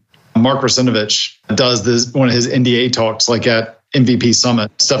when Mark Russinovich does one of his NDA talks, at MVP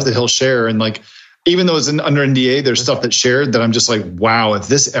Summit, stuff that he'll share, and even though it's under NDA, there's stuff that's shared that I'm just like, wow, if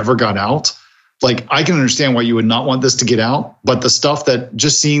this ever got out, I can understand why you would not want this to get out. But the stuff that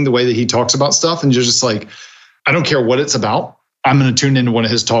just seeing the way that he talks about stuff, and you're just like, I don't care what it's about, I'm going to tune into one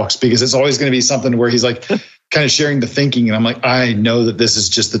of his talks because it's always going to be something where he's kind of sharing the thinking. And I'm like, I know that this is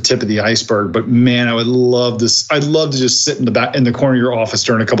just the tip of the iceberg, but man, I would love this. I'd love to just sit in the corner of your office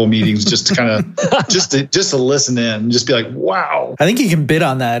during a couple of meetings, just to kind of, just to listen in and just be like, wow. I think you can bid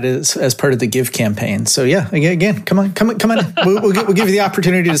on that as part of the Give campaign. So yeah, again, come on. We'll give you the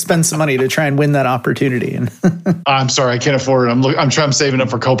opportunity to spend some money to try and win that opportunity. And I'm sorry, I can't afford it. I'm saving up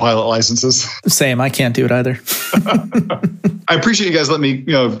for Copilot licenses. Same. I can't do it either. I appreciate you guys let me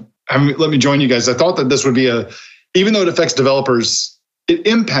join you guys. I thought that this would be even though it affects developers, it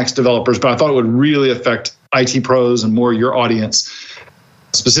impacts developers, but I thought it would really affect IT pros and more your audience,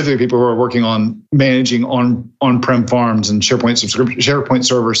 specifically people who are working on managing on-prem farms and SharePoint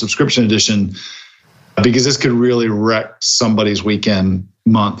Server Subscription Edition, because this could really wreck somebody's weekend,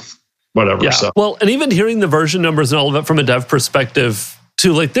 month, whatever. Yeah. So. Well, and even hearing the version numbers and all of it from a dev perspective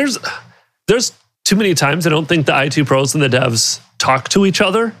too, there's too many times I don't think the IT pros and the devs talk to each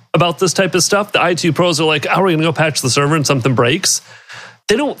other about this type of stuff. The IT pros are like, how are we going to go patch the server and something breaks?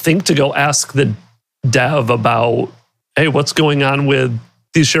 They don't think to go ask the dev about, hey, what's going on with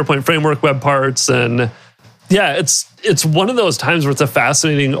these SharePoint framework web parts? And yeah, it's one of those times where it's a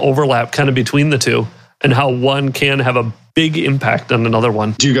fascinating overlap kind of between the two and how one can have a big impact on another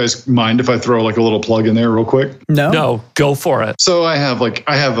one. Do you guys mind if I throw like a little plug in there real quick? No, go for it. So I have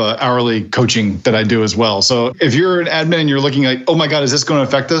hourly coaching that I do as well. So if you're an admin and you're looking like, oh my God, is this going to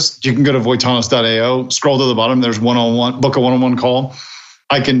affect us? You can go to voitanos.ao, scroll to the bottom. There's book a one-on-one call.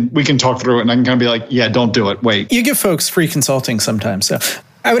 We can talk through it, and I can kind of be like, yeah, don't do it. Wait. You give folks free consulting sometimes. So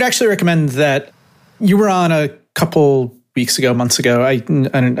I would actually recommend that. You were on a couple months ago. I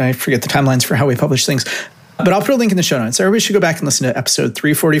forget the timelines for how we publish things, but I'll put a link in the show notes. Everybody should go back and listen to episode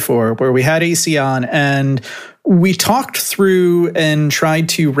 344, where we had AC on, and we talked through and tried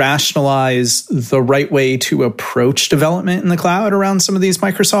to rationalize the right way to approach development in the cloud around some of these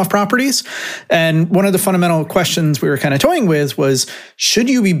Microsoft properties. And one of the fundamental questions we were kind of toying with was,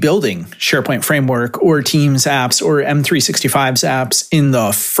 should you be building SharePoint framework or Teams apps or M365's apps in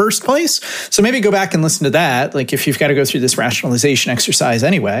the first place? So maybe go back and listen to that, like if you've got to go through this rationalization exercise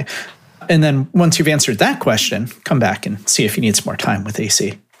anyway. And then once you've answered that question, come back and see if you need some more time with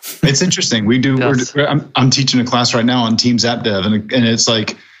AC. It's interesting. We do. Yes. I'm teaching a class right now on Teams app dev, and it's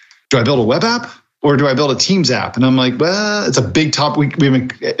like, do I build a web app or do I build a Teams app? And I'm like, well, it's a big topic.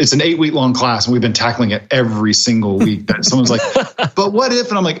 It's an 8-week long class, and we've been tackling it every single week. That someone's like, but what if?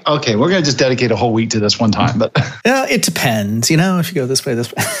 And I'm like, okay, we're going to just dedicate a whole week to this one time. But yeah, it depends. If you go this way.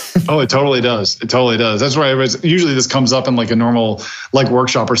 Oh, it totally does. It totally does. That's why usually this comes up in like a normal like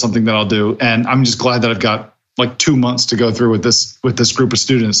workshop or something that I'll do, and I'm just glad that I've got like 2 months to go through with this group of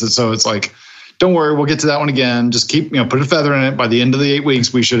students. And so it's like, don't worry, we'll get to that one again. Just keep, put a feather in it. By the end of the 8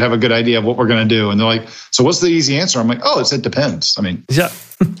 weeks, we should have a good idea of what we're going to do. And they're like, so what's the easy answer? I'm like, it depends. Yeah,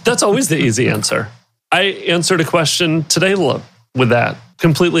 that's always the easy answer. I answered a question today with that,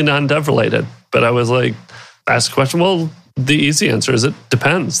 completely non-dev related. But I was like, ask a question. Well, the easy answer is it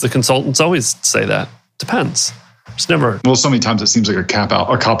depends. The consultants always say that. Depends. It's never. Well, so many times it seems like a cop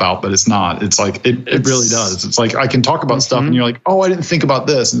out, but it's not. It's like, it really does. It's like, I can talk about stuff and you're like, oh, I didn't think about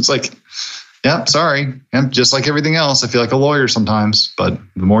this. And it's like, yeah, sorry. And just like everything else, I feel like a lawyer sometimes, but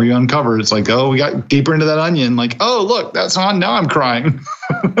the more you uncover, it's like, oh, we got deeper into that onion. Like, oh, look, that's on. Now I'm crying.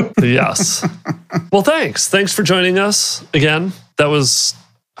 Yes. Well, thanks. Thanks for joining us again. That was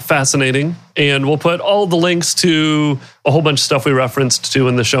fascinating. And we'll put all the links to a whole bunch of stuff we referenced to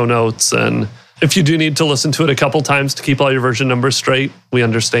in the show notes. And if you do need to listen to it a couple times to keep all your version numbers straight, we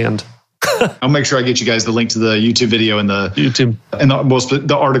understand. I'll make sure I get you guys the link to the YouTube video and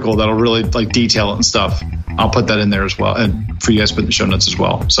the article that'll really like detail it and stuff. I'll put that in there as well, and for you guys to put in the show notes as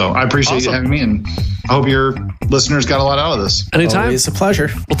well. So I appreciate you having me, and I hope your listeners got a lot out of this. Anytime. It's a pleasure.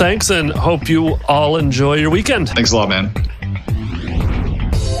 Well, thanks, and hope you all enjoy your weekend. Thanks a lot, man.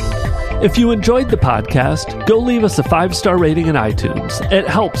 If you enjoyed the podcast, go leave us a 5-star rating in iTunes. It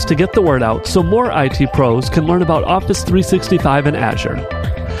helps to get the word out so more IT pros can learn about Office 365 and Azure.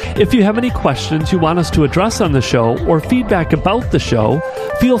 If you have any questions you want us to address on the show or feedback about the show,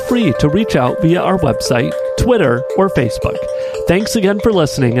 feel free to reach out via our website, Twitter, or Facebook. Thanks again for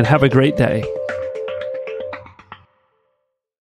listening, and have a great day.